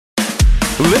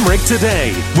Limerick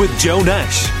Today with Joe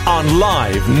Nash on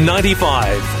Live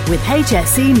 95. With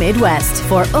HSE Midwest.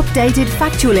 For updated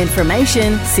factual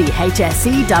information, see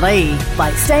hse.ie.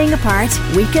 By staying apart,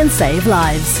 we can save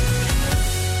lives.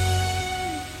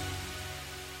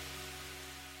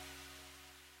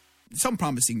 Some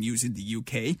promising news in the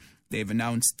UK. They've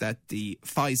announced that the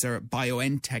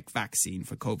Pfizer-BioNTech vaccine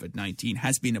for COVID-19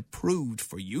 has been approved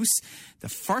for use. The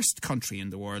first country in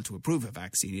the world to approve a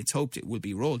vaccine. It's hoped it will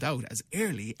be rolled out as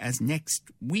early as next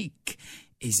week.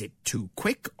 Is it too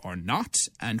quick or not?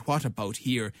 And what about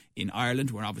here in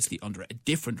Ireland? We're obviously under a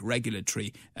different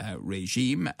regulatory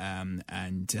regime,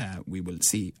 and we will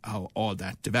see how all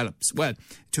that develops. Well,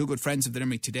 two good friends of the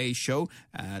Limerick Today show,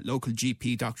 local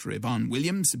GP Dr. Yvonne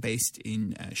Williams, based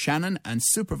in Shannon, and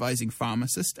supervising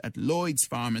pharmacist at Lloyd's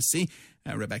Pharmacy,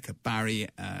 Rebecca Barry,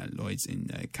 Lloyd's in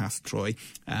Castletroy,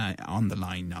 on the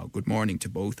line now. Good morning to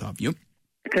both of you.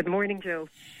 Good morning, Joe.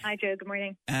 Hi, Joe. Good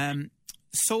morning.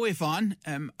 So, Yvonne,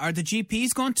 are the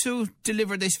GPs going to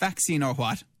deliver this vaccine or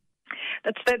what?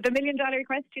 That's the $1 million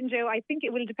question, Joe. I think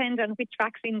it will depend on which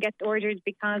vaccine gets ordered,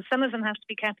 because some of them have to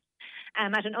be kept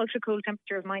at an ultra-cold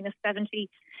temperature of minus 70,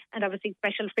 and obviously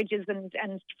special fridges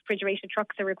and refrigerated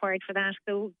trucks are required for that.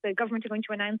 So the government are going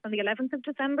to announce on the 11th of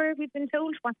December, we've been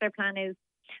told, what their plan is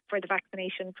for the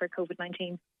vaccination for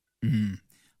COVID-19. Mm.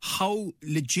 How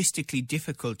logistically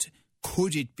difficult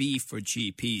could it be for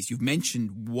GPs? You've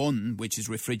mentioned one, which is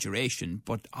refrigeration,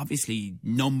 but obviously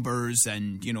numbers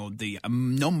and, you know, the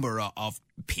number of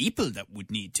people that would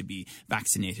need to be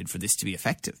vaccinated for this to be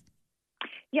effective.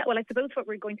 Yeah, well, I suppose what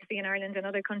we're going to see in Ireland and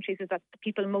other countries is that the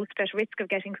people most at risk of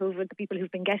getting COVID, the people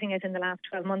who've been getting it in the last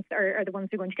 12 months, are the ones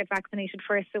who are going to get vaccinated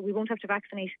first. So we won't have to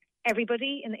vaccinate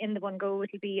everybody in the one go.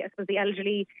 It'll be, I suppose, the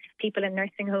elderly, people in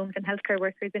nursing homes and healthcare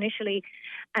workers initially.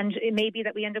 And it may be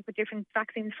that we end up with different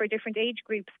vaccines for different age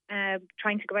groups,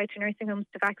 trying to go out to nursing homes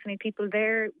to vaccinate people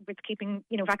there with keeping,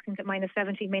 vaccines at minus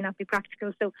 70 may not be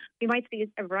practical. So we might see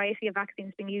a variety of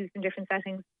vaccines being used in different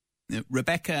settings.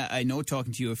 Rebecca, I know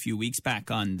talking to you a few weeks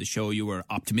back on the show, you were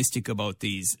optimistic about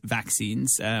these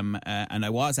vaccines, and I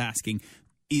was asking,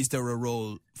 is there a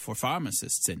role for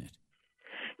pharmacists in it?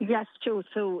 Yes, Joe.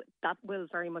 So that will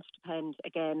very much depend,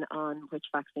 again, on which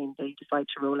vaccine they decide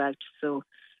to roll out. So,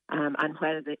 and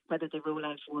whether they roll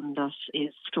out one that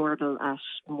is storable at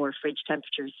more fridge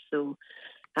temperatures. So,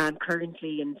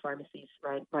 currently in pharmacies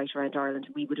right around Ireland,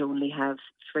 we would only have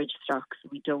fridge stocks.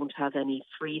 We don't have any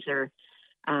freezer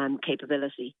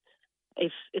capability.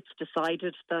 If it's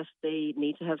decided that they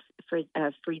need to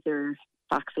have freezer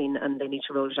vaccine and they need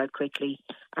to roll it out quickly,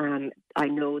 I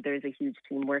know there's a huge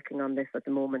team working on this at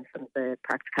the moment, and the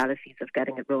practicalities of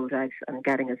getting it rolled out and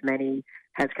getting as many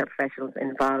healthcare professionals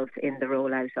involved in the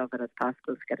rollout of it as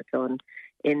possible to get it done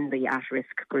in the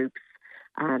at-risk groups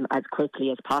as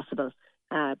quickly as possible.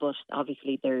 But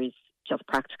obviously there's just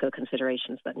practical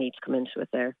considerations that need to come into it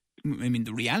there. I mean,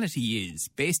 the reality is,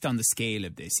 based on the scale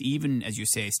of this, even as you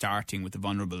say, starting with the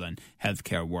vulnerable and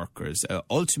healthcare workers,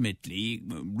 ultimately,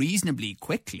 reasonably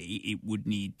quickly, it would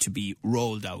need to be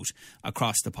rolled out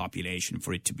across the population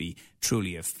for it to be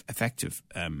truly effective.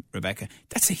 Rebecca,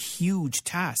 that's a huge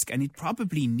task, and it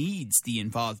probably needs the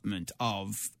involvement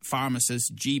of pharmacists,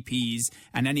 GPs,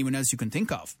 and anyone else you can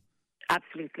think of.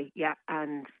 Absolutely, yeah.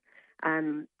 And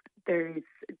there's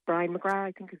Brian McGrath,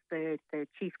 I think, is the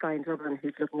chief guy in Dublin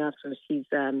who's looking after it. He's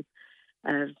a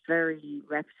very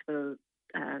reputable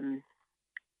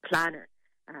planner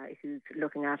who's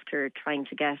looking after trying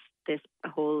to get this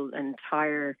whole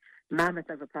entire mammoth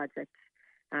of a project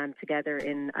together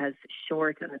in as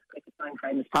short and as quick a time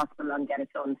frame as possible, and get it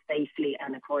done safely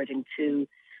and according to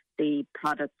the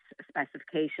product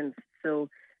specifications. So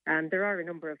there are a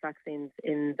number of vaccines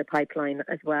in the pipeline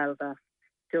as well that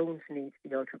don't need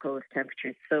the ultra-cold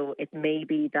temperatures. So it may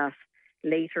be that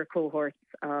later cohorts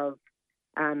of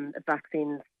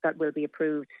vaccines that will be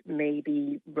approved may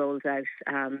be rolled out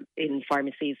in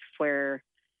pharmacies where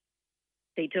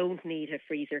they don't need a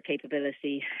freezer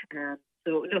capability.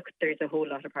 So, look, there's a whole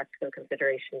lot of practical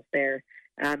considerations there.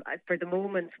 For the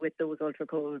moment, with those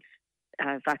ultra-cold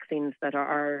vaccines that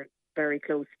are very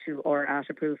close to or at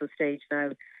approval stage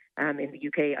now, in the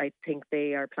UK, I think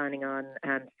they are planning on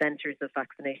centres of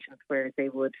vaccinations where they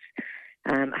would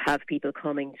have people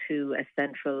coming to a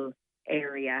central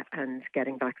area and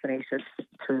getting vaccinated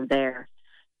through there.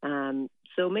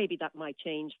 So maybe that might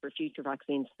change for future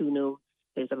vaccines. Who knows?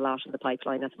 There's a lot in the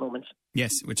pipeline at the moment.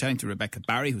 Yes, we're chatting to Rebecca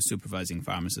Barry, who's supervising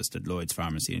pharmacist at Lloyd's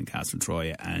Pharmacy in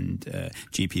Castletroy, and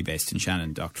GP based in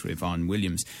Shannon, Dr. Yvonne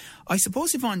Williams. I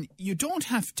suppose, Yvonne, you don't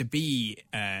have to be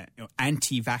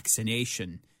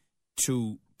anti-vaccination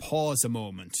to pause a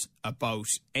moment about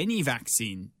any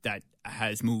vaccine that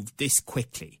has moved this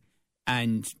quickly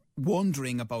and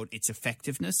wondering about its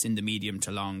effectiveness in the medium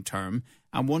to long term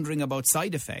and wondering about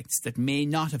side effects that may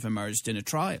not have emerged in a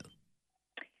trial.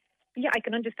 Yeah, I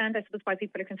can understand, I suppose, why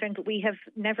people are concerned, but we have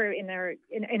never in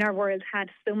our world had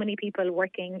so many people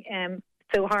working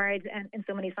so hard and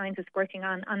so many scientists working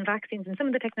on vaccines, and some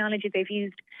of the technology they've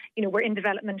used, were in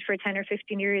development for 10 or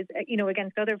 15 years,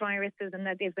 against other viruses, and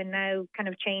that they've been now kind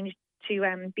of changed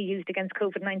to be used against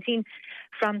COVID-19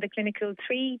 from the clinical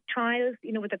 3 trials,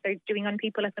 that they're doing on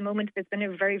people at the moment. There's been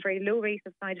a very, very low rate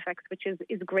of side effects, which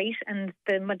is great. And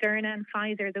the Moderna and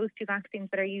Pfizer, those 2 vaccines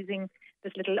that are using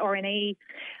this little RNA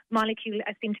molecule,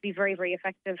 seem to be very, very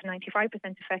effective, 95%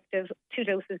 effective, 2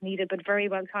 doses needed, but very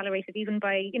well tolerated, even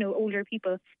by, older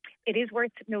people. It is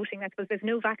worth noting that there's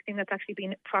no vaccine that's actually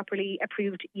been properly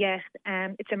approved yet.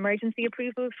 It's emergency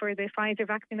approval for the Pfizer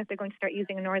vaccine that they're going to start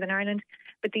using in Northern Ireland.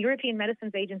 But the European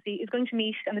Medicines Agency is going to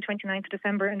meet on the 29th of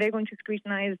December, and they're going to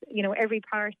scrutinise, every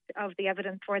part of the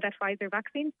evidence for that Pfizer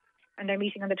vaccine. And they're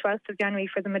meeting on the 12th of January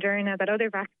for the Moderna, that other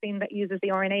vaccine that uses the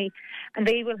RNA. And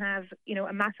they will have,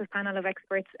 a massive panel of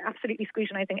experts absolutely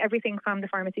scrutinising everything from the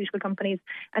pharmaceutical companies,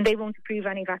 and they won't approve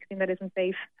any vaccine that isn't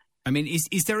safe. I mean,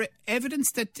 is there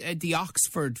evidence that the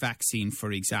Oxford vaccine,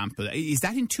 for example, is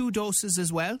that in 2 doses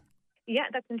as well? Yeah,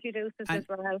 that's in 2 doses as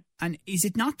well. And is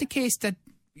it not the case that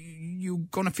you're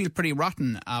going to feel pretty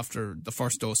rotten after the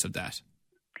first dose of that?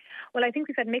 Well, I think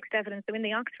we've had mixed evidence. So in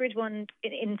the Oxford one,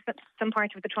 in some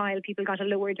part of the trial, people got a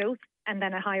lower dose and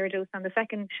then a higher dose on the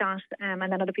second shot, and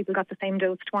then other people got the same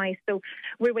dose twice. So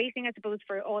we're waiting, I suppose,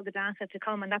 for all the data to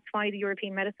come, and that's why the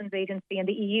European Medicines Agency and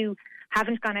the EU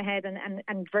haven't gone ahead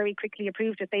and very quickly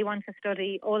approved it. They want to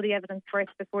study all the evidence first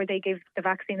before they give the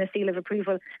vaccine a seal of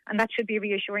approval, and that should be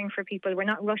reassuring for people. We're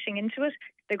not rushing into it.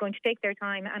 They're going to take their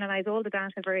time, analyse all the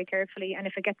data very carefully, and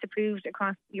if it gets approved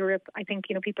across Europe, I think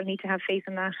people need to have faith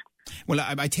in that. Well,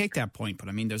 I take that point, but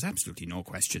I mean, there's absolutely no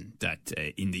question that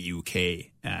in the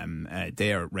UK,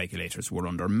 their regulators were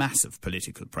under massive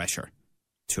political pressure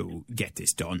to get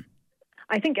this done.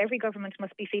 I think every government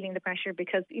must be feeling the pressure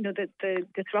because, the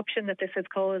disruption that this has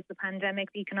caused, the pandemic,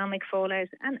 the economic fallout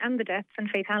and the deaths and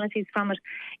fatalities from it,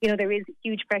 there is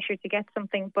huge pressure to get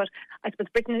something. But I suppose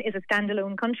Britain is a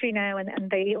standalone country now and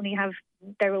they only have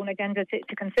their own agenda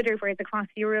to consider, whereas across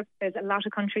Europe, there's a lot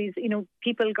of countries,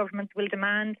 governments will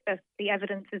demand that the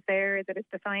evidence is there, that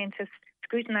the scientists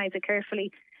scrutinise it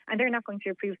carefully, and they're not going to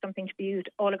approve something to be used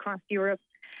all across Europe.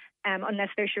 Unless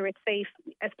they're sure it's safe.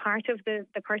 As part of the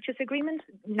purchase agreement,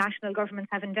 national governments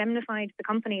have indemnified the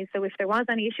companies. So if there was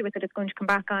any issue with it, it's going to come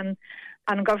back on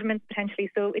governments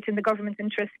potentially. So it's in the government's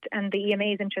interest and the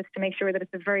EMA's interest to make sure that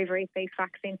it's a very, very safe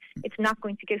vaccine. It's not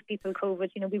going to give people COVID.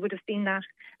 We would have seen that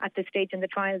at this stage in the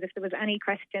trials. If there was any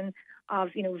question of,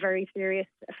 very serious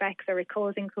effects or it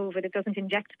causing COVID, it doesn't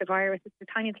inject the virus. It's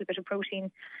a tiny little bit of protein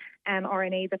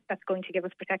RNA that's going to give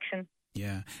us protection.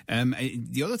 Yeah.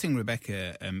 The other thing,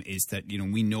 Rebecca, is that,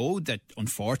 we know that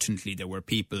unfortunately there were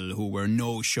people who were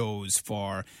no-shows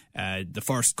for the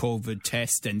first COVID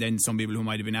test, and then some people who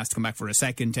might have been asked to come back for a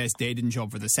second test, they didn't show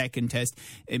up for the second test.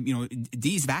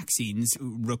 These vaccines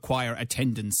require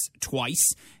attendance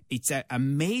twice. It's a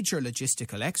major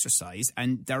logistical exercise,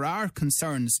 and there are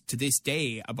concerns to this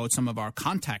day about some of our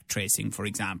contact tracing, for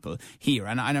example, here.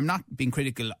 And I'm not being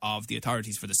critical of the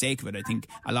authorities for the sake of it. I think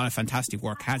a lot of fantastic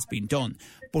work has been done.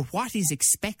 But what is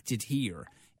expected here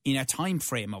in a time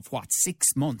frame of, 6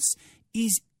 months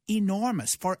is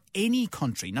enormous for any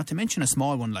country, not to mention a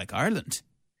small one like Ireland.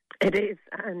 It is,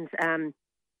 and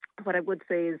what I would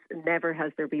say is never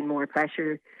has there been more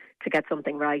pressure to get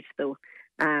something right, though.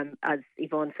 As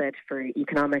Yvonne said, for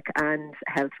economic and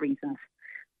health reasons,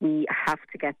 we have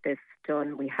to get this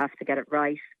done. We have to get it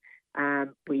right.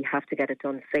 We have to get it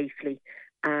done safely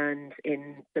and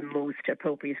in the most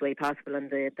appropriate way possible and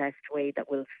the best way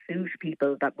that will suit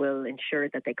people, that will ensure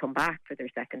that they come back for their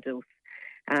second dose.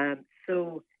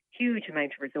 So huge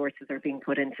amount of resources are being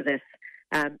put into this.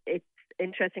 It's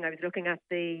interesting. I was looking at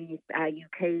the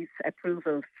UK's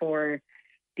approval for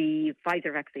the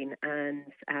Pfizer vaccine, and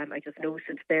I just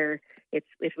noted there it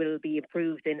will be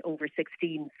approved in over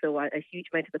 16. So a huge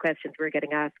amount of the questions we're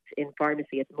getting asked in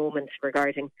pharmacy at the moment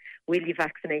regarding, will you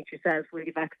vaccinate yourself, will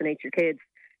you vaccinate your kids?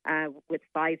 With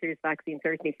Pfizer's vaccine,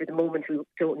 certainly for the moment, we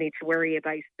don't need to worry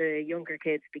about the younger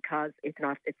kids because it's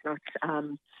not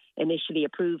initially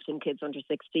approved in kids under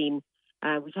 16.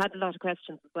 We've had a lot of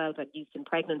questions as well about use in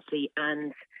pregnancy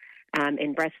and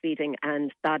in breastfeeding,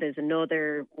 and that is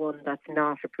another one that's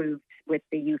not approved with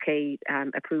the UK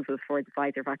approval for the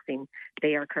Pfizer vaccine.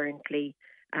 They are currently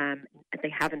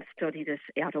They haven't studied it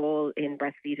at all in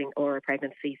breastfeeding or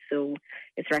pregnancy, so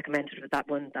it's recommended with that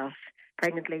one that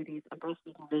pregnant ladies and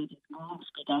breastfeeding ladies won't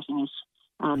be getting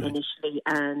it initially,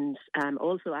 and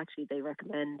also actually they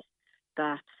recommend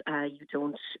that you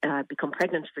don't become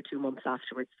pregnant for 2 months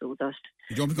afterwards. So that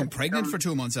you don't become pregnant for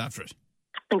 2 months after it.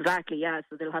 Exactly, yeah.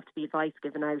 So there'll have to be advice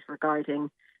given out regarding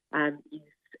use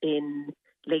in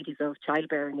ladies of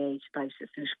childbearing age about a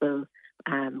suitable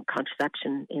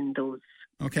contraception in those.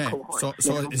 Okay, so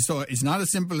it's not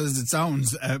as simple as it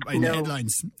sounds in the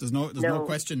headlines. There's no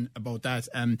question about that.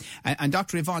 And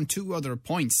Dr. Yvonne, 2 other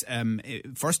points.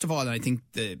 First of all, I think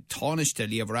the Taoiseach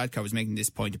Leo Varadkar was making this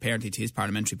point apparently to his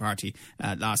parliamentary party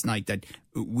last night, that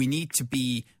we need to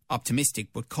be optimistic,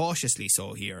 but cautiously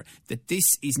so here, that this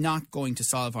is not going to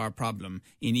solve our problem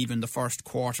in even the first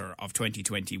quarter of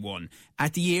 2021.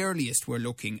 At the earliest, we're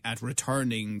looking at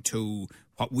returning to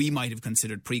what we might have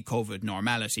considered pre-COVID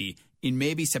normality in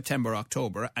maybe September,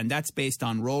 October, and that's based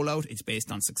on rollout, it's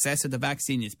based on success of the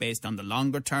vaccine, it's based on the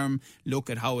longer term look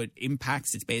at how it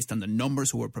impacts, it's based on the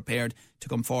numbers who are prepared to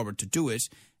come forward to do it.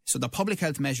 So the public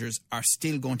health measures are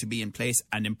still going to be in place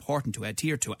and important to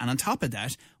adhere to. And on top of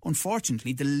that,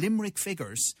 unfortunately, the Limerick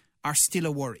figures are still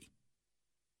a worry.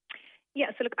 Yeah,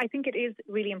 so look, I think it is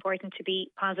really important to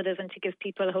be positive and to give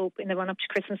people hope in the run-up to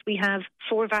Christmas. We have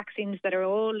 4 vaccines that are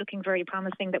all looking very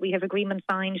promising, that we have agreements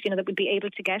signed, that we'd be able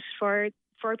to get for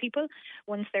people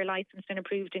once they're licensed and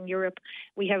approved in Europe.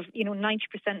 We have, 90%,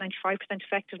 95%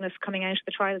 effectiveness coming out of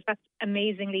the trials. That's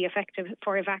amazingly effective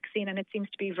for a vaccine, and it seems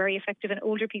to be very effective in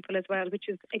older people as well, which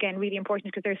is, again, really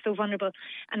important because they're so vulnerable,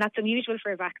 and that's unusual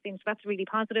for a vaccine, so that's really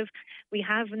positive. We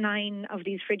have 9 of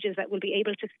these fridges that will be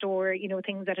able to store,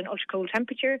 things at an ultra-cold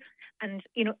temperature, and,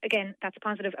 again, that's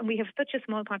positive. And we have such a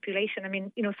small population. I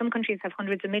mean, some countries have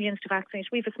hundreds of millions to vaccinate.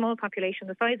 We have a small population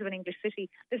the size of an English city.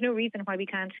 There's no reason why we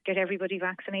can't get everybody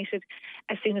vaccinated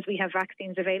as soon as we have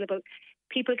vaccines available.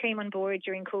 People came on board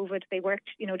during COVID. They worked,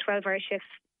 12-hour shifts.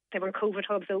 There were COVID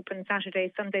hubs open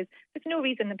Saturdays, Sundays. There's no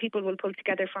reason that people will pull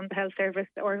together from the health service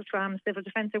or from civil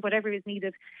defence or whatever is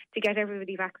needed to get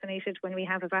everybody vaccinated when we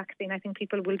have a vaccine. I think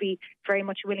people will be very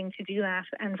much willing to do that,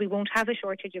 and we won't have a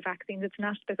shortage of vaccines. There's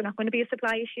not going to be a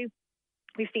supply issue.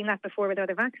 We've seen that before with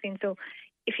other vaccines. So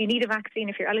if you need a vaccine,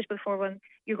 if you're eligible for one,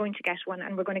 you're going to get one,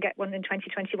 and we're going to get one in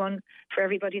 2021 for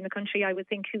everybody in the country, I would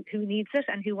think, who needs it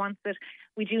and who wants it.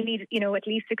 We do need, at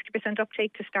least 60%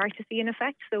 uptake to start to see an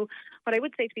effect. So what I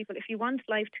would say to people, if you want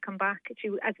life to come back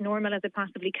to as normal as it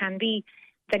possibly can be,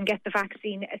 then get the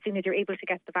vaccine as soon as you're able to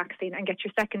get the vaccine, and get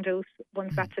your second dose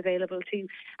once that's available too.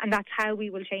 And that's how we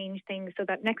will change things, so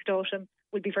that next autumn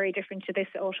will be very different to this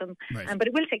autumn. Right. But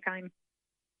it will take time.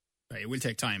 It will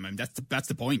take time. I mean, that's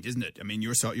the point, isn't it? I mean,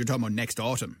 you're talking about next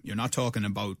autumn. You're not talking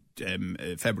about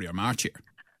February or March here.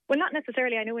 Well, not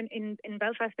necessarily. I know in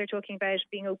Belfast they're talking about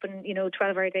being open,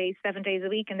 12-hour days, 7 days a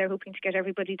week, and they're hoping to get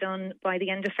everybody done by the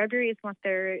end of February, is what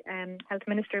their health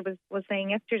minister was saying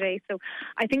yesterday. So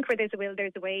I think where there's a will,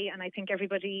 there's a way, and I think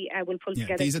everybody will pull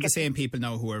together. These are the same people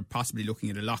now who are possibly looking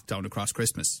at a lockdown across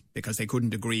Christmas because they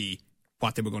couldn't agree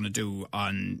what they were going to do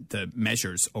on the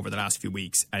measures over the last few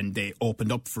weeks, and they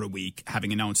opened up for a week,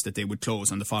 having announced that they would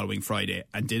close on the following Friday,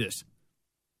 and did it.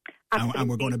 And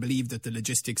we're going to believe that the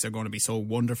logistics are going to be so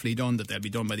wonderfully done that they'll be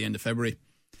done by the end of February.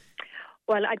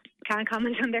 Well, I can't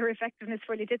comment on their effectiveness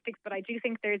for logistics, but I do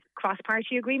think there's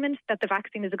cross-party agreement that the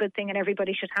vaccine is a good thing and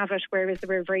everybody should have it, whereas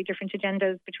there were very different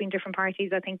agendas between different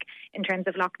parties, I think, in terms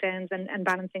of lockdowns and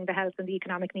balancing the health and the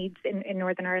economic needs in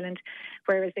Northern Ireland,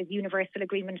 whereas there's universal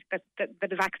agreement that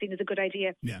the vaccine is a good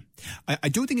idea. Yeah. I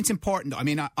do think it's important. I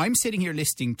mean, I'm sitting here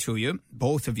listening to you,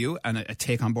 both of you, and I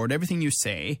take on board everything you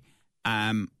say.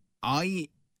 I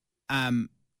am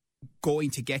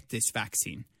going to get this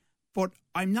vaccine, but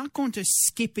I'm not going to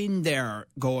skip in there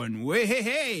going, way,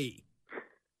 hey.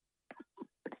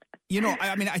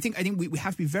 I think we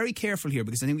have to be very careful here,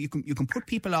 because I think you can put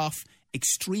people off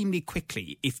extremely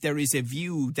quickly if there is a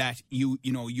view that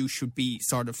you should be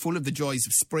sort of full of the joys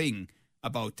of spring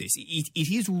about this. It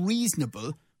is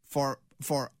reasonable for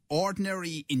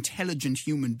ordinary, intelligent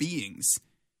human beings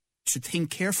to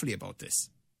think carefully about this.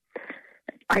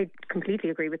 I completely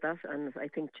agree with that, and I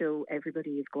think, Joe,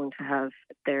 everybody is going to have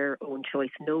their own choice.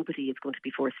 Nobody is going to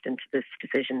be forced into this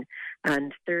decision,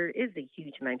 and there is a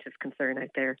huge amount of concern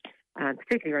out there,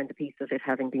 particularly around the piece of it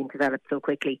having been developed so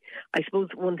quickly. I suppose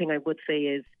one thing I would say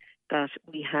is that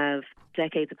we have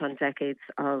decades upon decades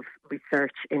of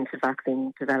research into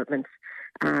vaccine development,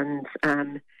 and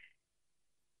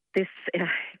this,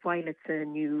 while it's a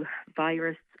new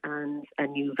virus and a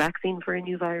new vaccine for a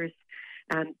new virus,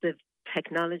 the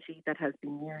technology that has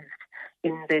been used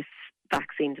in this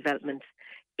vaccine development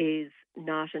is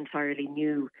not entirely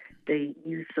new. The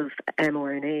use of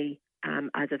mRNA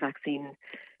as a vaccine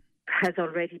has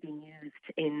already been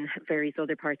used in various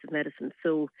other parts of medicine.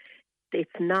 So it's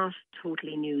not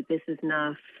totally new. This is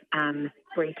not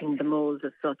breaking the mold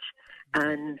as such.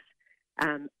 And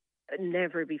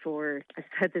never before, I've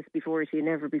said this before to you,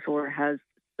 never before has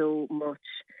so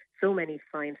many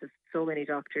scientists, so many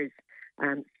doctors,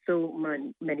 so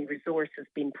many resources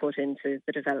been put into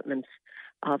the development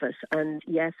of it. And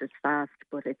yes, it's fast,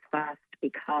 but it's fast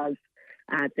because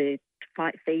the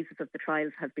phases of the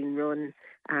trials have been run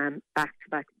back to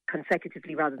back,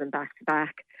 consecutively rather than back to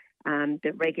back.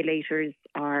 The regulators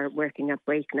are working at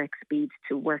breakneck speed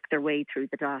to work their way through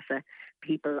the data.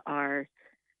 People are,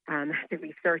 the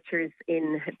researchers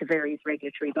in the various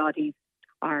regulatory bodies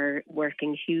are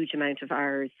working huge amount of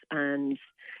hours and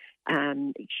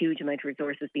huge amount of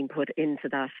resources being put into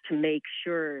that to make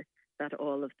sure that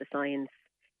all of the science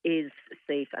is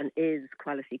safe and is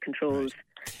quality controlled.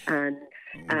 Right. And,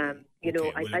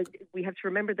 we have to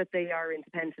remember that they are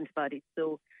independent bodies.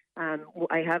 So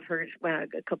I have heard, a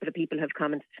couple of people have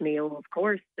commented to me, of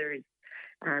course, there's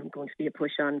going to be a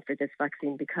push on for this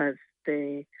vaccine because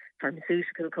the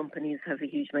pharmaceutical companies have a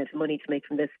huge amount of money to make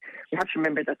from this. We have to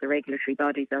remember that the regulatory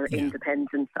bodies are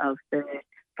independent of the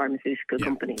pharmaceutical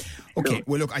companies. Okay, so,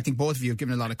 well, look, I think both of you have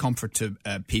given a lot of comfort to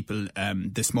people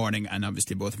this morning, and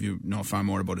obviously both of you know far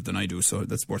more about it than I do, so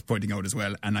that's worth pointing out as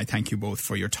well. And I thank you both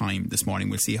for your time this morning.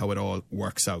 We'll see how it all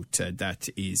works out. That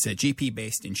is GP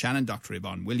based in Shannon, Dr.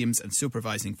 Yvonne Williams, and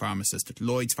supervising pharmacist at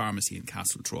Lloyd's Pharmacy in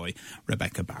Castle Troy,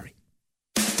 Rebecca Barry.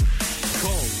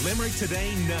 Call Limerick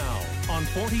today now on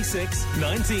 46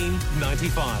 19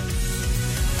 95.